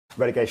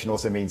Relegation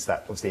also means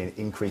that obviously an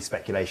increased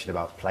speculation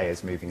about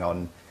players moving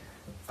on.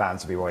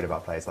 Fans will be worried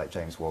about players like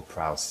James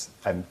Ward-Prowse.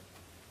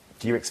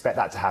 Do you expect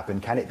that to happen?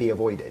 Can it be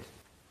avoided?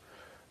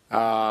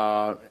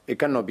 It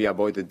cannot be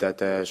avoided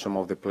that some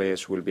of the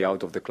players will be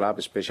out of the club,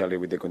 especially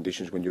with the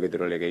conditions when you get the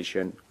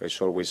relegation. It's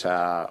always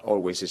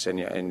is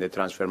in the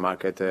transfer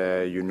market.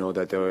 You know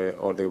that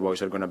all the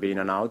boys are going to be in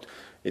and out.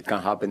 It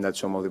can happen that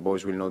some of the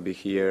boys will not be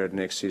here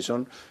next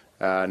season.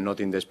 Not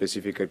in the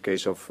specific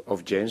case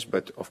of James,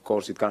 but of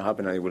course it can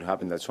happen, and it will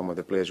happen that some of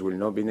the players will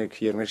not be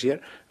here next year,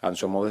 and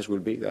some others will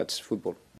be. That's football.